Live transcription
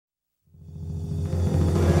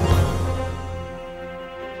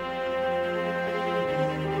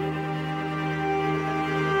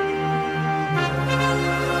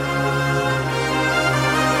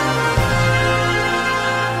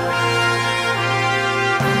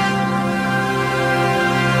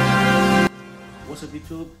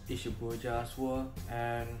it's your boy Joshua,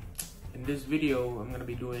 and in this video I'm gonna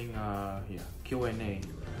be doing Q&A.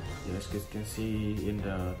 As you can see in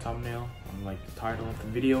the thumbnail, like the title of the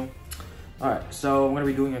video. Alright, so I'm gonna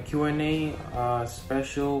be doing a Q&A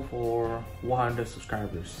special for 100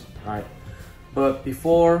 subscribers. Alright, but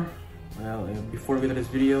before we get to this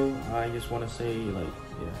video, I just want to say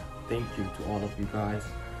thank you to all of you guys.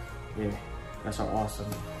 You guys are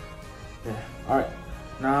awesome. Alright,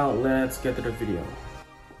 now let's get to the video.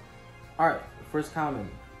 Alright, first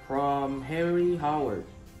comment from Harry Howard.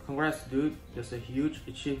 Congrats, dude. That's a huge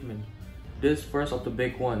achievement. This first of the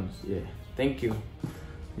big ones. Thank you.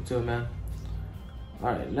 You too, man.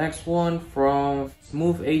 Alright, next one from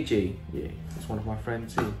Smooth AJ. He's one of my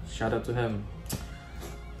friends too. Shout out to him.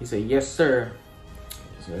 He said, yes sir.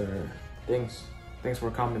 Yes, sir. Thanks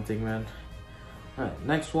for commenting, man. Alright,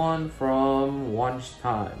 next one from Once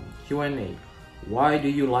Time. Q&A. Why do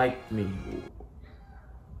you like me?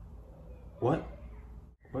 What?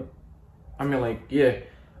 I mean,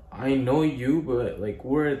 I know you, but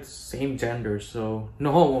we're the same gender, so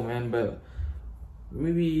no, man. But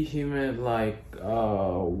maybe he meant why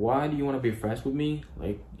do you want to be friends with me?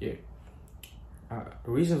 The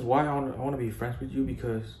reasons why I want to be friends with you,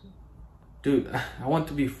 because, dude, I want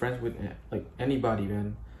to be friends with anybody,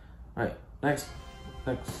 man. Alright, next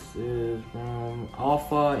is from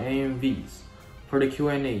Alpha AMVs for the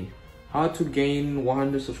Q&A. How to gain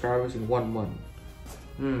 100 subscribers in 1 month?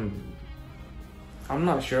 I'm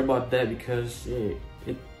not sure about that, because it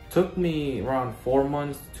took me around 4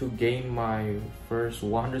 months to gain my first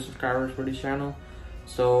 100 subscribers for this channel.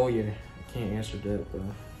 So I can't answer that, bro.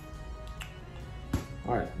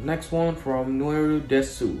 Alright, next one from Noeru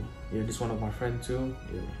Desu. This one of my friends too.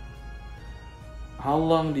 How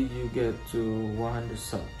long did you get to 100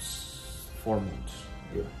 subs? 4 months.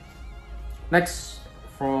 Next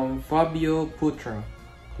from Fabio Putra.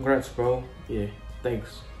 Congrats, bro.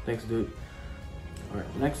 Thanks, dude.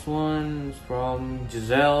 Alright, next one is from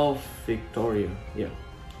Giselle Victoria.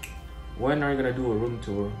 When are you gonna do a room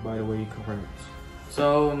tour? By the way, congrats.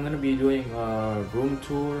 So I'm gonna be doing a room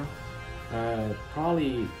tour at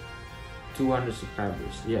probably 200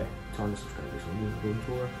 subscribers. 200 subscribers. I'm doing a room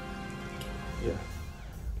tour.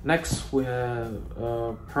 Next we have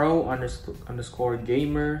pro__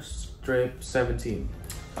 gamer strip 17.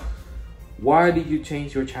 Why did you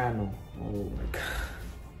change your channel? Oh my god.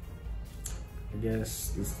 I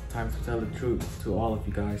guess it's time to tell the truth to all of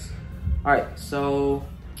you guys. Alright, so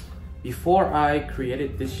before I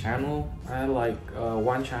created this channel, I had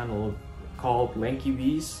one channel called Lanky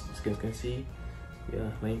Bees, as you guys can see.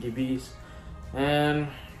 Lanky Bees. And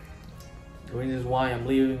the reason why I'm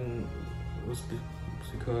leaving was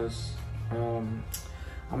because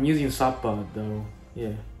I'm using Subbot though.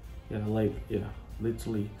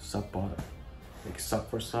 Literally Subbot, sub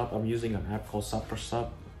for sub. I'm using an app called Sub for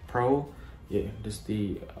Sub Pro. This is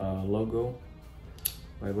the logo.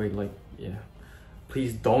 By the way,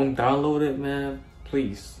 please don't download it, man.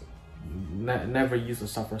 Please, never use a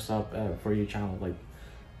Sub for Sub app for your channel.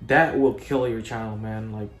 That will kill your channel,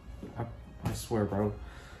 man. I swear, bro.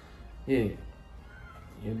 And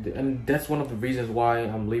that's one of the reasons why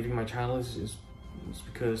I'm leaving my channel is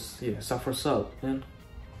because Sub for Sub, man.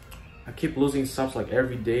 I keep losing subs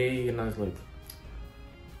every day, and I was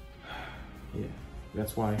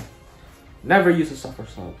that's why. Never use a Sub for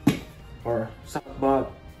Sub or Subbot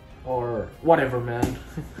or whatever, man.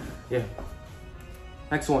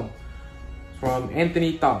 Next one from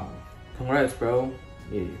Anthony Tong. Congrats, bro.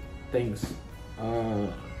 Thanks.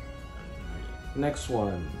 Next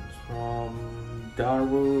one from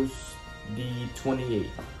Darus D28.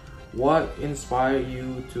 What inspired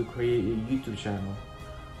you to create a YouTube channel?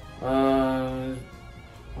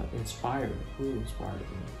 What inspired? Who inspired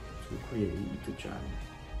me to create a YouTube channel?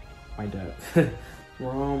 My dad.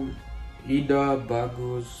 From Ida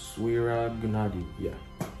Bagus Wira Gunadi.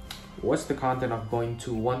 What's the content of going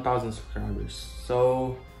to 1,000 subscribers?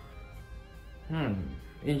 So,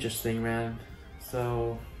 interesting, man.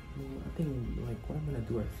 So, I think what I'm gonna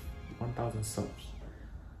do at 1,000 subs.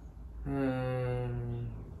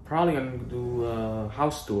 Probably gonna do a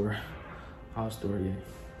house tour.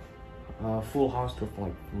 Full house tour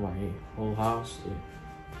for my whole house.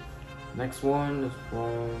 Next one is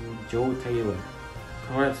from Joe Taylor.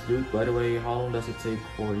 Congrats, dude. By the way, how long does it take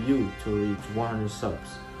for you to reach 100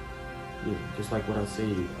 subs? Just like what I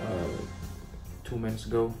said 2 minutes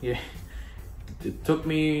ago. It took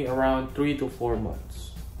me around 3 to 4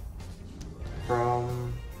 months.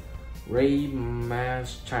 From Ray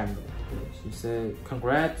Mash Chandler. She said,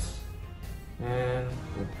 congrats. And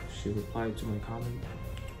she replied to my comment.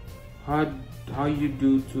 how you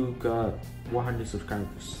do to got 100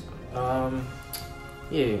 subscribers.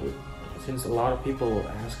 Yeah, since a lot of people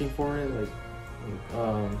asking for it, like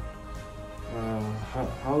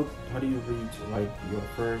how do you reach like your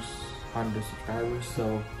first 100 subscribers?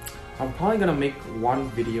 So I'm probably gonna make one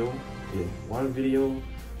video,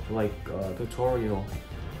 like tutorial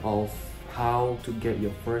of how to get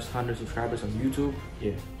your first 100 subscribers on YouTube.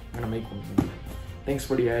 Yeah, I'm gonna make one. Thanks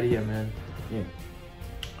for the idea, man. Yeah.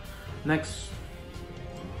 Next.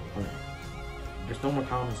 Alright. There's no more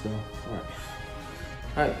comments though.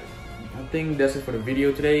 Alright. I think that's it for the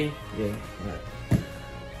video today. Yeah. Alright.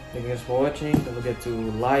 Thank you guys for watching. Don't forget to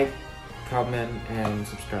like, comment, and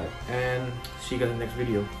subscribe. And see you guys in the next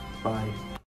video. Bye.